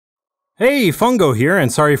Hey, Fungo here,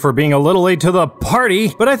 and sorry for being a little late to the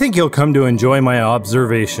party, but I think you'll come to enjoy my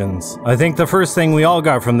observations. I think the first thing we all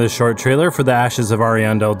got from this short trailer for the Ashes of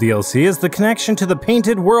Ariandel DLC is the connection to the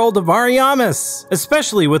painted world of Ariamis,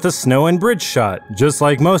 especially with the snow and bridge shot. Just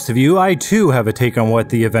like most of you, I too have a take on what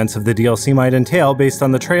the events of the DLC might entail based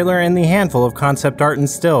on the trailer and the handful of concept art and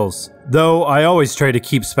stills. Though I always try to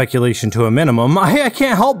keep speculation to a minimum, I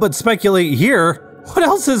can't help but speculate here. What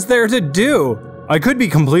else is there to do? I could be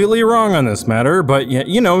completely wrong on this matter, but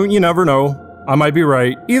you never know. I might be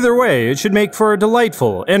right. Either way, it should make for a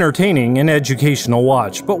delightful, entertaining, and educational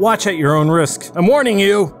watch, but watch at your own risk. I'm warning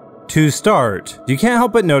you! To start, you can't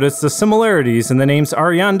help but notice the similarities in the names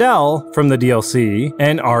Ariandel from the DLC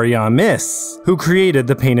and Ariamis, who created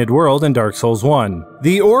the painted world in Dark Souls 1.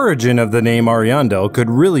 The origin of the name Ariandel could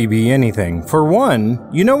really be anything. For one,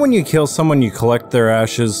 you know when you kill someone you collect their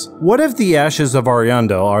ashes? What if the ashes of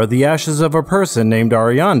Ariandel are the ashes of a person named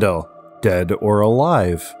Ariandel, dead or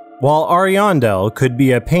alive? While Ariandel could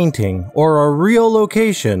be a painting or a real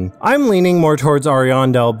location, I'm leaning more towards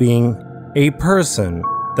Ariandel being a person.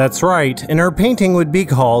 That's right, and her painting would be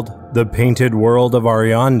called The Painted World of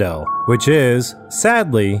Ariandel, which is,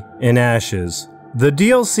 sadly, in ashes. The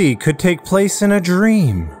DLC could take place in a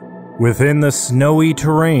dream, within the snowy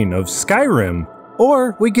terrain of Skyrim,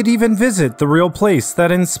 or we could even visit the real place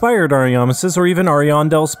that inspired Ariamis's or even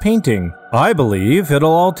Ariandel's painting. I believe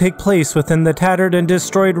it'll all take place within the tattered and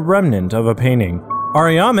destroyed remnant of a painting.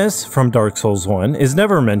 Ariamis from Dark Souls 1 is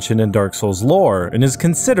never mentioned in Dark Souls lore and is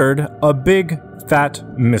considered a big, fat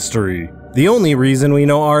mystery. The only reason we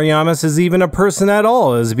know Ariamis is even a person at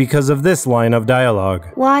all is because of this line of dialogue.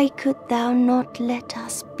 Why could thou not let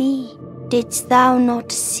us be? Didst thou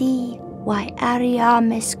not see why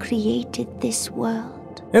Ariamis created this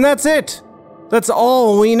world? And that's it! That's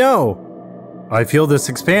all we know! I feel this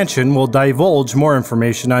expansion will divulge more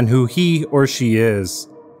information on who he or she is.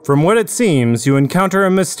 From what it seems, you encounter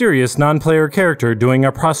a mysterious non-player character doing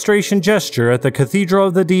a prostration gesture at the Cathedral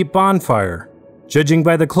of the Deep bonfire. Judging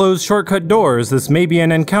by the closed shortcut doors, this may be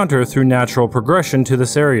an encounter through natural progression to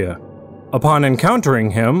this area. Upon encountering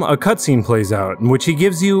him, a cutscene plays out in which he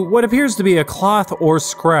gives you what appears to be a cloth or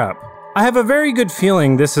scrap. I have a very good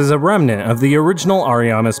feeling this is a remnant of the original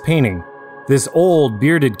Ariamis painting. This old,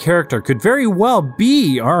 bearded character could very well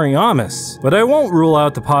be Ariamis, but I won't rule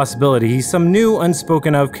out the possibility he's some new,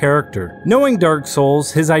 unspoken of character. Knowing Dark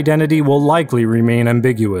Souls, his identity will likely remain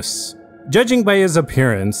ambiguous. Judging by his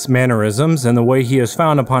appearance, mannerisms, and the way he is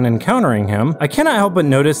found upon encountering him, I cannot help but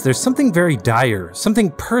notice there's something very dire,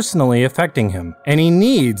 something personally affecting him, and he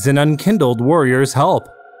needs an unkindled warrior's help.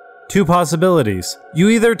 Two possibilities. You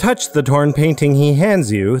either touch the torn painting he hands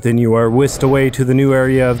you, then you are whisked away to the new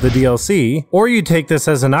area of the DLC, or you take this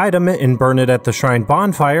as an item and burn it at the shrine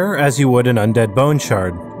bonfire as you would an undead bone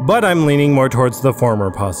shard. But I'm leaning more towards the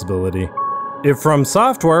former possibility. If From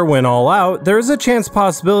Software went all out, there is a chance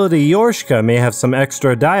possibility Yorshka may have some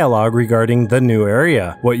extra dialogue regarding the new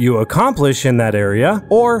area, what you accomplish in that area,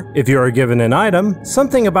 or, if you are given an item,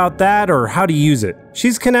 something about that or how to use it.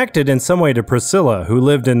 She's connected in some way to Priscilla, who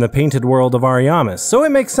lived in the painted world of Ariamis, so it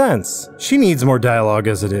makes sense. She needs more dialogue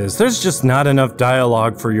as it is. There's just not enough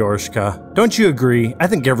dialogue for Yorshka. Don't you agree? I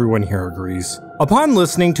think everyone here agrees. Upon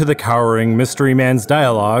listening to the cowering mystery man's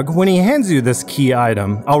dialogue, when he hands you this key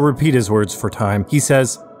item, I'll repeat his words for time. He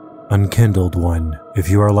says, "Unkindled one, if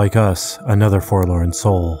you are like us, another forlorn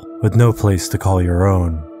soul, with no place to call your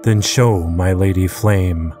own, then show my lady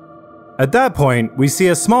flame." At that point, we see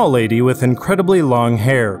a small lady with incredibly long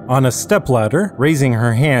hair on a stepladder, raising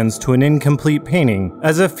her hands to an incomplete painting,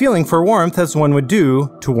 as if feeling for warmth as one would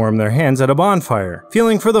do to warm their hands at a bonfire,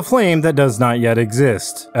 feeling for the flame that does not yet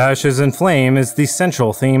exist. Ashes and flame is the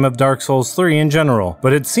central theme of Dark Souls 3 in general,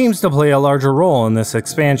 but it seems to play a larger role in this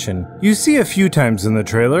expansion. You see a few times in the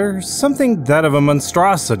trailer, something that of a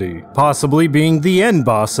monstrosity, possibly being the end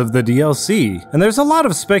boss of the DLC, and there's a lot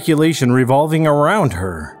of speculation revolving around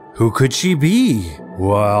her. Who could she be?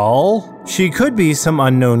 Well, she could be some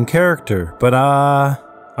unknown character, but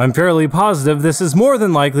I'm fairly positive this is more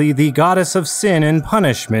than likely the goddess of sin and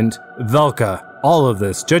punishment, Velka. All of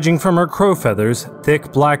this, judging from her crow feathers,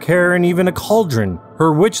 thick black hair, and even a cauldron.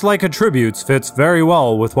 Her witch-like attributes fits very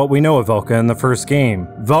well with what we know of Velka in the first game.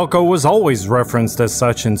 Velka was always referenced as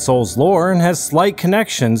such in Souls lore and has slight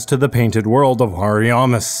connections to the painted world of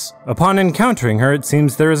Ariamis. Upon encountering her, it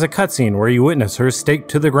seems there is a cutscene where you witness her staked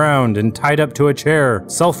to the ground and tied up to a chair,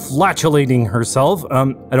 self-flagellating herself. I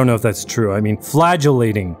don't know if that's true, I mean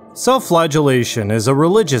flagellating. Self-flagellation is a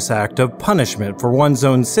religious act of punishment for one's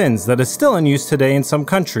own sins that is still in use today in some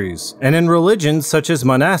countries. And in religions such as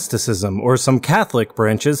monasticism, or some Catholic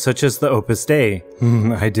branches such as the Opus Dei?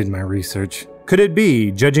 I did my research. Could it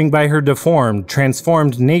be, judging by her deformed,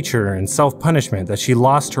 transformed nature and self-punishment, that she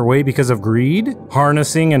lost her way because of greed?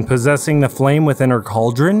 Harnessing and possessing the flame within her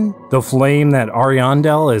cauldron? The flame that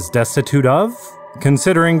Ariandel is destitute of?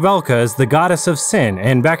 Considering Velka is the goddess of sin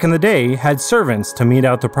and back in the day had servants to mete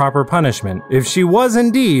out the proper punishment, if she was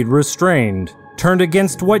indeed restrained, turned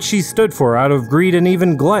against what she stood for out of greed and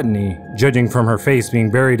even gluttony, judging from her face being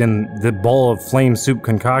buried in the bowl of flame soup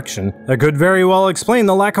concoction, that could very well explain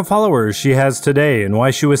the lack of followers she has today and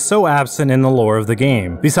why she was so absent in the lore of the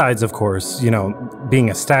game. Besides, of course, being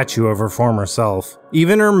a statue of her former self.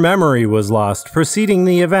 Even her memory was lost, preceding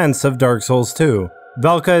the events of Dark Souls 2.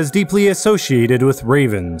 Velka is deeply associated with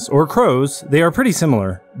ravens, or crows. They are pretty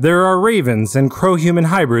similar. There are ravens and crow-human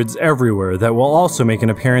hybrids everywhere that will also make an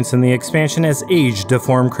appearance in the expansion as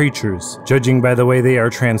age-deformed creatures. Judging by the way they are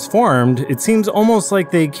transformed, it seems almost like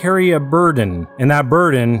they carry a burden, and that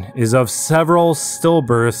burden is of several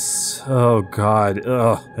stillbirths. Oh god,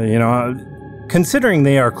 considering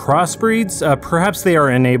they are crossbreeds, perhaps they are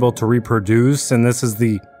unable to reproduce, and this is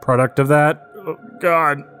the product of that. Oh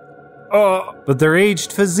god. But their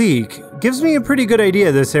aged physique gives me a pretty good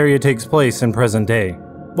idea this area takes place in present day.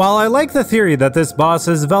 While I like the theory that this boss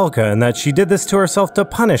is Velka and that she did this to herself to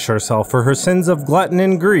punish herself for her sins of glutton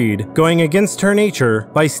and greed, going against her nature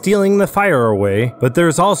by stealing the fire away, but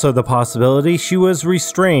there's also the possibility she was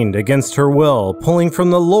restrained against her will, pulling from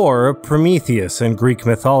the lore of Prometheus in Greek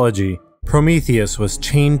mythology. Prometheus was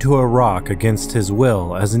chained to a rock against his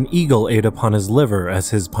will as an eagle ate upon his liver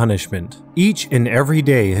as his punishment. Each and every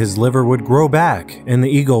day his liver would grow back and the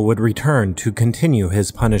eagle would return to continue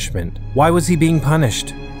his punishment. Why was he being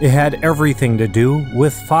punished? It had everything to do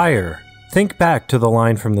with fire. Think back to the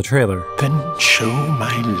line from the trailer. Then show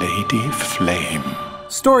my lady flame.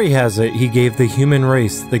 Story has it he gave the human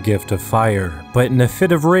race the gift of fire, but in a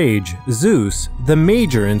fit of rage, Zeus, the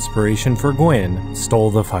major inspiration for Gwyn,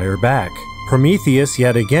 stole the fire back. Prometheus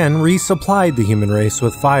yet again resupplied the human race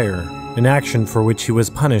with fire, an action for which he was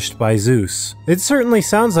punished by Zeus. It certainly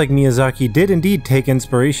sounds like Miyazaki did indeed take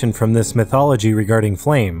inspiration from this mythology regarding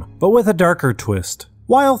flame, but with a darker twist.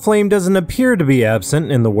 While flame doesn't appear to be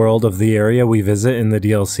absent in the world of the area we visit in the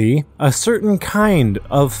DLC, a certain kind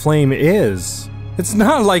of flame is. It's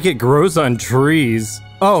not like it grows on trees.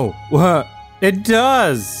 Oh, it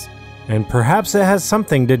does! And perhaps it has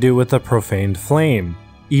something to do with the profaned flame.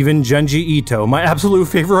 Even Junji Ito, my absolute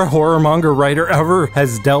favorite horror manga writer ever,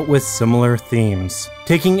 has dealt with similar themes,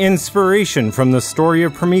 taking inspiration from the story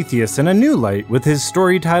of Prometheus in a new light with his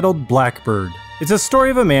story titled Blackbird. It's a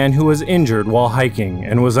story of a man who was injured while hiking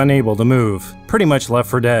and was unable to move, pretty much left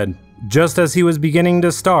for dead. Just as he was beginning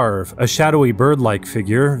to starve, a shadowy bird-like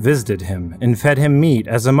figure visited him and fed him meat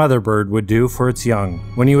as a mother bird would do for its young.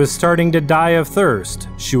 When he was starting to die of thirst,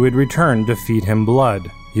 she would return to feed him blood.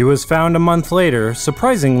 He was found a month later,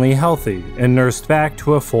 surprisingly healthy, and nursed back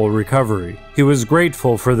to a full recovery. He was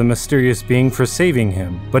grateful for the mysterious being for saving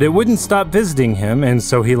him, but it wouldn't stop visiting him, and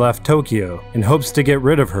so he left Tokyo, in hopes to get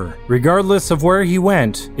rid of her. Regardless of where he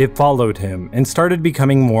went, it followed him, and started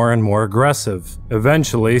becoming more and more aggressive,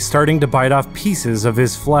 eventually starting to bite off pieces of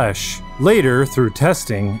his flesh. Later, through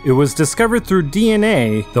testing, it was discovered through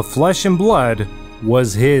DNA the flesh and blood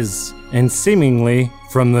was his, and seemingly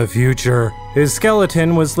from the future. His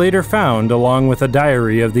skeleton was later found along with a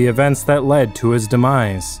diary of the events that led to his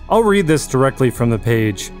demise. I'll read this directly from the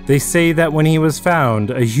page. They say that when he was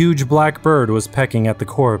found, a huge black bird was pecking at the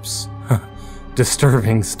corpse.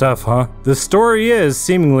 Disturbing stuff, huh? The story is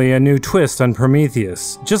seemingly a new twist on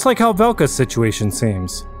Prometheus, just like how Velka's situation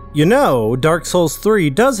seems. You know, Dark Souls 3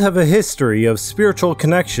 does have a history of spiritual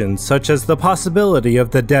connections, such as the possibility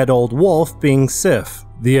of the dead old wolf being Sif,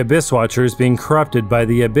 the Abyss Watchers being corrupted by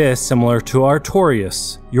the Abyss similar to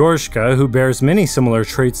Artorias, Yorshka, who bears many similar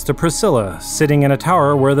traits to Priscilla, sitting in a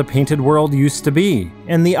tower where the painted world used to be,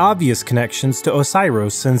 and the obvious connections to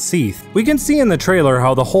Osiris and Seath. We can see in the trailer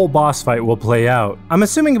how the whole boss fight will play out. I'm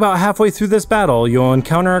assuming about halfway through this battle, you'll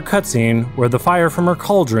encounter a cutscene where the fire from her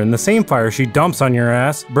cauldron, the same fire she dumps on your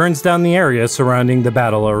ass, burns down the area surrounding the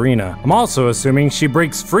battle arena. I'm also assuming she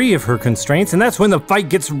breaks free of her constraints, and that's when the fight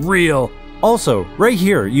gets real. Also, right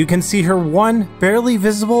here, you can see her one barely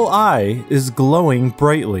visible eye is glowing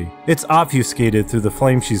brightly. It's obfuscated through the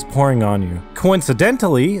flame she's pouring on you.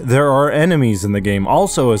 Coincidentally, there are enemies in the game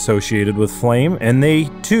also associated with flame, and they,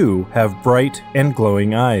 too, have bright and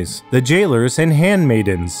glowing eyes. The jailers and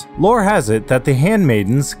handmaidens. Lore has it that the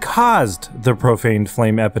handmaidens caused the profaned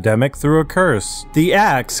flame epidemic through a curse. The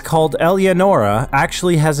axe, called Eleonora,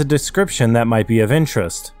 actually has a description that might be of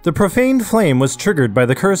interest. The profaned flame was triggered by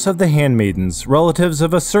the curse of the handmaidens maidens, relatives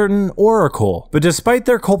of a certain oracle, but despite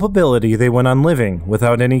their culpability, they went on living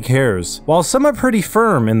without any cares. While some are pretty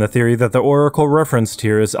firm in the theory that the oracle referenced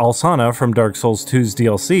here is Alsana from Dark Souls 2's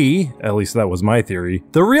DLC, at least that was my theory,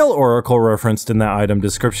 the real oracle referenced in that item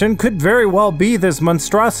description could very well be this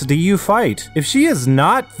monstrosity you fight. If she is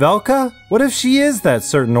not Velka, what if she is that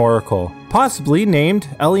certain oracle? Possibly named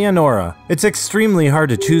Eleonora. It's extremely hard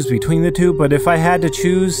to choose between the two, but if I had to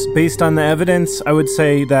choose based on the evidence, I would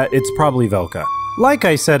say that it's probably Velka. Like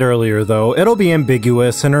I said earlier though, it'll be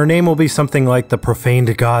ambiguous and her name will be something like the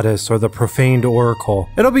Profaned Goddess or the Profaned Oracle.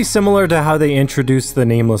 It'll be similar to how they introduced the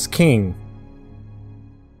Nameless King.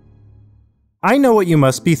 I know what you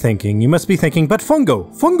must be thinking. You must be thinking, but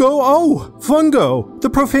Fungo! Fungo! Oh! Fungo! The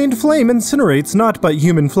profaned flame incinerates not but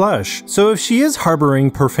human flesh. So if she is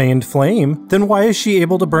harboring profaned flame, then why is she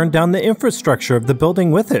able to burn down the infrastructure of the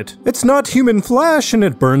building with it? It's not human flesh, and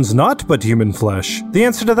it burns not but human flesh. The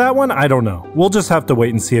answer to that one? I don't know. We'll just have to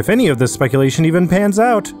wait and see if any of this speculation even pans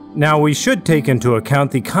out. Now, we should take into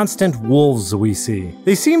account the constant wolves we see.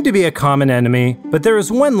 They seem to be a common enemy, but there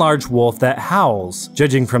is one large wolf that howls.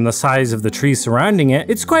 Judging from the size of the trees surrounding it,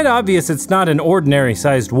 it's quite obvious it's not an ordinary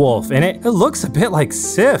sized wolf, and it looks a bit like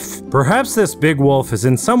Sif. Perhaps this big wolf is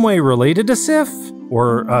in some way related to Sif?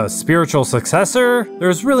 Or a spiritual successor?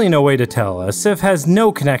 There's really no way to tell, as Sif has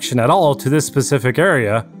no connection at all to this specific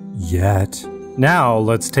area. Yet. Now,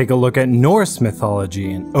 let's take a look at Norse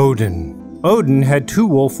mythology and Odin. Odin had two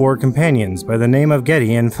wolf war companions by the name of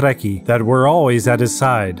Gedi and Freki that were always at his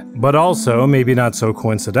side. But also, maybe not so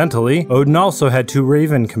coincidentally, Odin also had two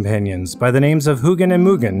raven companions by the names of Hugin and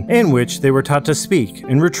Mugen, in which they were taught to speak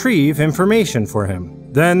and retrieve information for him.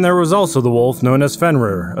 Then there was also the wolf known as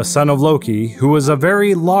Fenrir, a son of Loki, who was a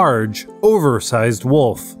very large, oversized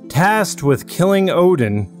wolf, tasked with killing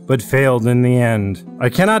Odin, but failed in the end. I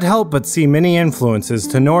cannot help but see many influences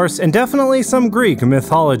to Norse and definitely some Greek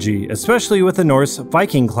mythology, especially with the Norse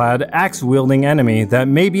Viking-clad, axe-wielding enemy that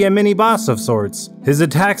may be a mini-boss of sorts. His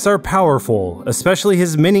attacks are powerful, especially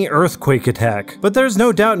his mini-earthquake attack, but there's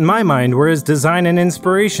no doubt in my mind where his design and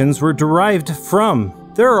inspirations were derived from.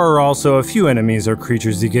 There are also a few enemies or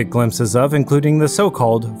creatures you get glimpses of, including the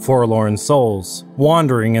so-called Forlorn Souls,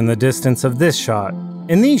 wandering in the distance of this shot.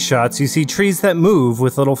 In these shots, you see trees that move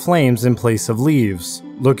with little flames in place of leaves.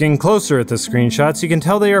 Looking closer at the screenshots, you can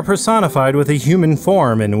tell they are personified with a human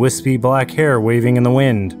form and wispy black hair waving in the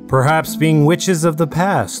wind, perhaps being witches of the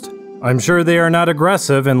past. I'm sure they are not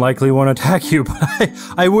aggressive and likely won't attack you, but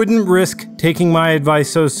I wouldn't risk taking my advice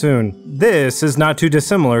so soon. This is not too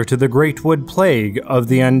dissimilar to the Great Wood Plague of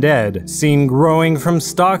the Undead, seen growing from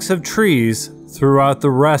stalks of trees throughout the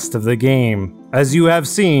rest of the game. As you have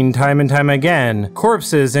seen time and time again,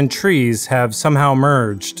 corpses and trees have somehow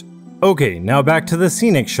merged. Okay, now back to the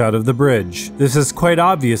scenic shot of the bridge. This is quite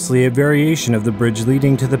obviously a variation of the bridge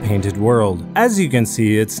leading to the Painted World. As you can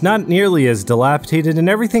see, it's not nearly as dilapidated and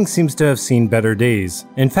everything seems to have seen better days.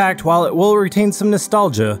 In fact, while it will retain some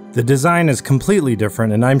nostalgia, the design is completely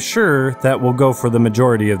different and I'm sure that will go for the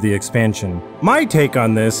majority of the expansion. My take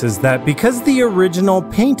on this is that because the original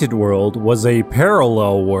Painted World was a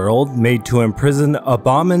parallel world made to imprison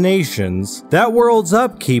abominations, that world's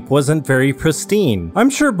upkeep wasn't very pristine. I'm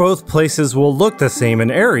sure both places will look the same in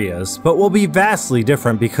areas, but will be vastly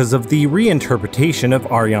different because of the reinterpretation of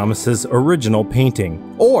Ariamis's original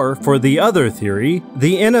painting. Or, for the other theory,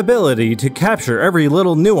 the inability to capture every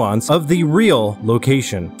little nuance of the real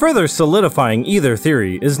location. Further solidifying either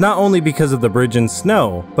theory is not only because of the bridge and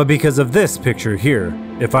snow, but because of this picture here.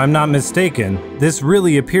 If I'm not mistaken, this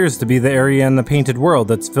really appears to be the area in the Painted World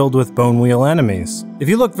that's filled with bone wheel enemies. If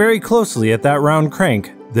you look very closely at that round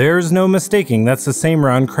crank, there's no mistaking that's the same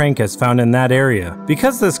round crank as found in that area.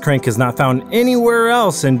 Because this crank is not found anywhere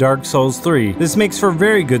else in Dark Souls 3, this makes for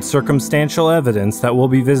very good circumstantial evidence that we'll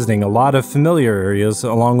be visiting a lot of familiar areas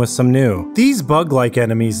along with some new. These bug-like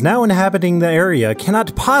enemies now inhabiting the area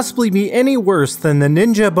cannot possibly be any worse than the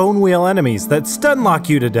ninja bone wheel enemies that stun-lock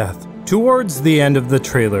you to death. Towards the end of the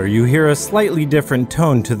trailer, you hear a slightly different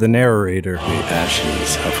tone to the narrator. The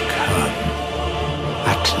ashes have come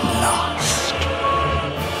at last.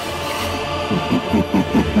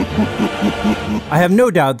 I have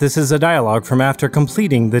no doubt this is a dialogue from after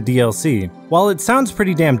completing the DLC. While it sounds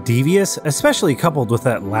pretty damn devious, especially coupled with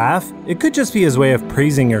that laugh, it could just be his way of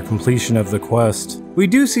praising your completion of the quest. We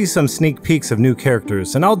do see some sneak peeks of new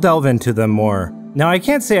characters, and I'll delve into them more. Now, I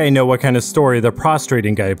can't say I know what kind of story the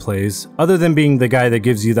prostrating guy plays, other than being the guy that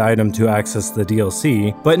gives you the item to access the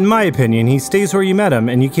DLC, but in my opinion, he stays where you met him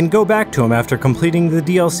and you can go back to him after completing the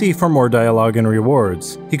DLC for more dialogue and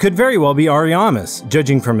rewards. He could very well be Ariamis,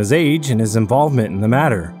 judging from his age and his involvement in the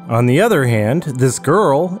matter. On the other hand, this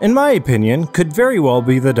girl, in my opinion, could very well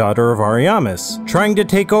be the daughter of Ariamis, trying to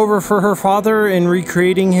take over for her father and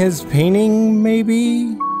recreating his painting,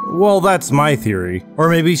 maybe? Well, that's my theory. Or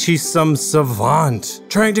maybe she's some savant,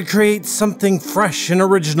 trying to create something fresh and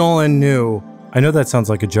original and new. I know that sounds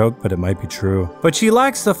like a joke, but it might be true. But she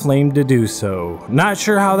lacks the flame to do so. Not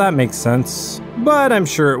sure how that makes sense, but I'm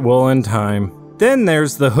sure it will in time. Then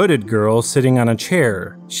there's the hooded girl sitting on a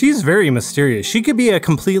chair. She's very mysterious. She could be a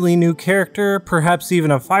completely new character, perhaps even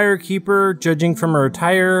a firekeeper, judging from her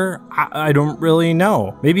attire. I don't really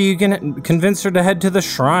know. Maybe you can convince her to head to the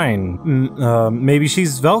shrine. Maybe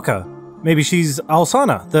she's Velka. Maybe she's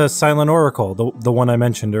Alsana, the Silent Oracle, the one I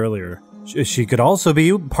mentioned earlier. She could also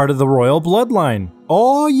be part of the royal bloodline.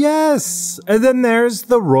 Oh yes! And then there's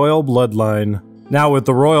the royal bloodline. Now with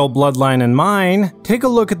the royal bloodline in mind, take a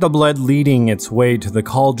look at the blood leading its way to the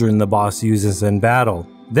cauldron the boss uses in battle.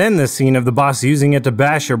 Then the scene of the boss using it to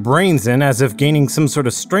bash your brains in as if gaining some sort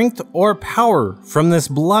of strength or power from this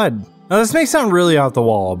blood. Now this may sound really off the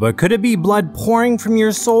wall, but could it be blood pouring from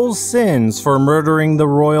your soul's sins for murdering the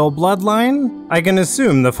royal bloodline? I can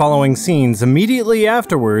assume the following scenes immediately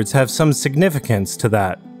afterwards have some significance to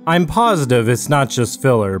that. I'm positive it's not just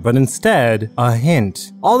filler, but instead, a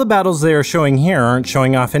hint. All the battles they are showing here aren't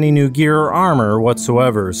showing off any new gear or armor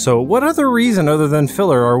whatsoever, so what other reason other than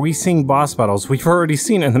filler are we seeing boss battles we've already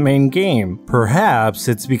seen in the main game? Perhaps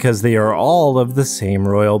it's because they are all of the same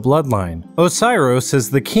royal bloodline. Osiris is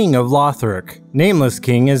the king of Lothric. Nameless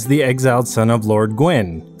King is the exiled son of Lord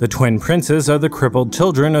Gwyn. The twin princes are the crippled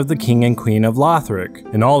children of the king and queen of Lothric,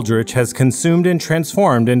 and Aldrich has consumed and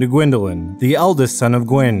transformed into Gwyndolin, the eldest son of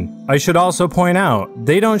Gwyn. I should also point out,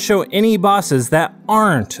 they don't show any bosses that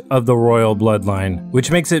aren't of the royal bloodline,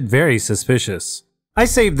 which makes it very suspicious. I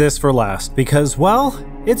saved this for last because, well,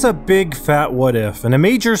 it's a big fat what if and a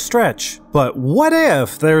major stretch. But what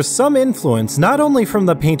if there's some influence not only from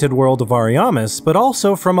the painted world of Ariamis, but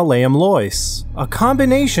also from Aleum Lois? A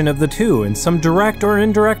combination of the two in some direct or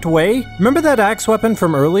indirect way? Remember that axe weapon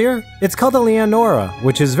from earlier? It's called a Leonora,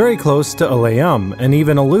 which is very close to Aleum and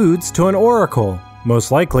even alludes to an oracle.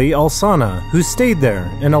 Most likely Alsana, who stayed there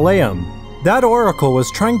in Aleum. That oracle was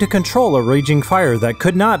trying to control a raging fire that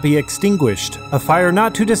could not be extinguished, a fire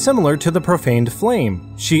not too dissimilar to the profaned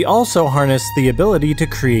flame. She also harnessed the ability to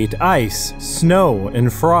create ice, snow,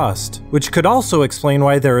 and frost, which could also explain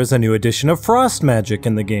why there is a new edition of frost magic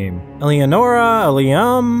in the game. Eleonora,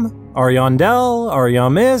 Aleum, Ariandel,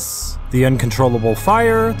 Ariamis, the uncontrollable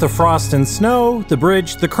fire, the frost and snow, the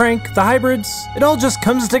bridge, the crank, the hybrids, it all just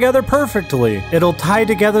comes together perfectly. It'll tie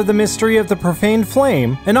together the mystery of the profaned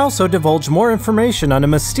flame and also divulge more information on a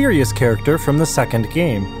mysterious character from the second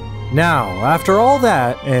game. Now, after all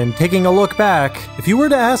that, and taking a look back, if you were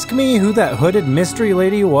to ask me who that hooded mystery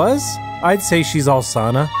lady was, I'd say she's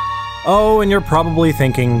Alsana. Oh, and you're probably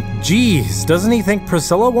thinking, geez, doesn't he think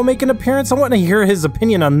Priscilla will make an appearance? I want to hear his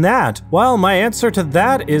opinion on that. Well, my answer to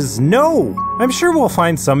that is no. I'm sure we'll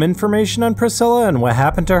find some information on Priscilla and what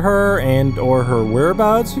happened to her and or her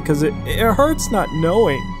whereabouts because it hurts not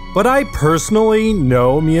knowing. But I personally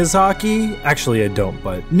know Miyazaki. Actually, I don't,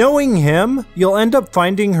 but knowing him, you'll end up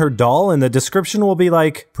finding her doll and the description will be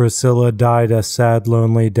like, Priscilla died a sad,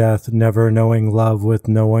 lonely death, never knowing love with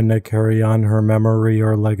no one to carry on her memory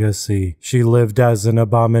or legacy. She lived as an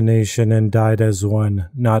abomination and died as one,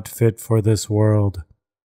 not fit for this world.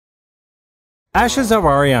 Ashes of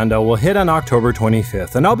Ariandel will hit on October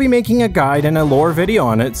 25th, and I'll be making a guide and a lore video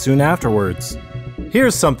on it soon afterwards.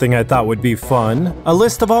 Here's something I thought would be fun, a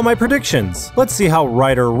list of all my predictions. Let's see how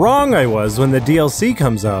right or wrong I was when the DLC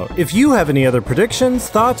comes out. If you have any other predictions,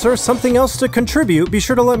 thoughts, or something else to contribute, be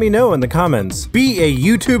sure to let me know in the comments. Be a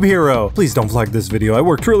YouTube hero. Please don't flag this video, I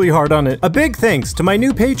worked really hard on it. A big thanks to my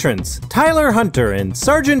new patrons, Tyler Hunter and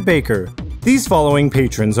Sergeant Baker. These following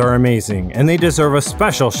patrons are amazing, and they deserve a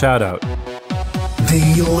special shout out.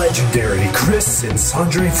 The legendary Chris and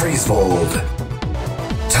Sandre Friesvold.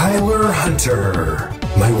 Tyler Hunter,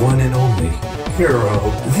 my one and only hero.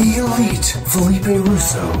 The elite Felipe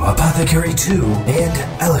Russo, Apothecary 2,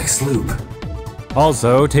 and Alex Loop.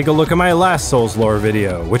 Also, take a look at my last Souls lore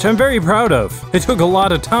video, which I'm very proud of. It took a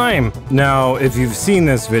lot of time. Now, if you've seen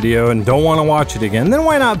this video and don't want to watch it again, then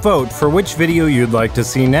why not vote for which video you'd like to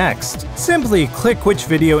see next? Simply click which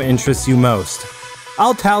video interests you most.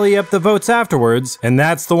 I'll tally up the votes afterwards, and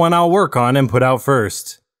that's the one I'll work on and put out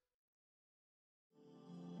first.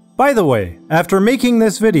 By the way, after making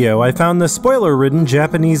this video, I found the spoiler-ridden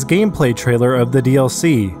Japanese gameplay trailer of the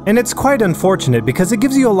DLC, and it's quite unfortunate because it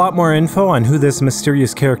gives you a lot more info on who this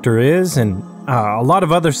mysterious character is, and a lot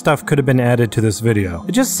of other stuff could have been added to this video.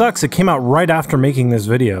 It just sucks it came out right after making this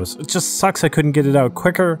video. It just sucks I couldn't get it out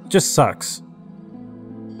quicker. It just sucks.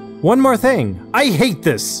 One more thing, I hate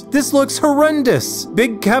this. This looks horrendous.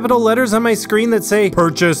 Big capital letters on my screen that say,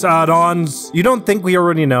 purchase add-ons. You don't think we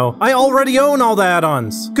already know? I already own all the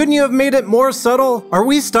add-ons. Couldn't you have made it more subtle? Are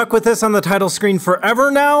we stuck with this on the title screen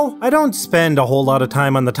forever now? I don't spend a whole lot of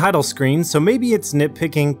time on the title screen, so maybe it's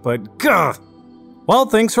nitpicking, but gah! Well,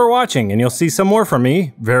 thanks for watching, and you'll see some more from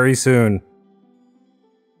me very soon.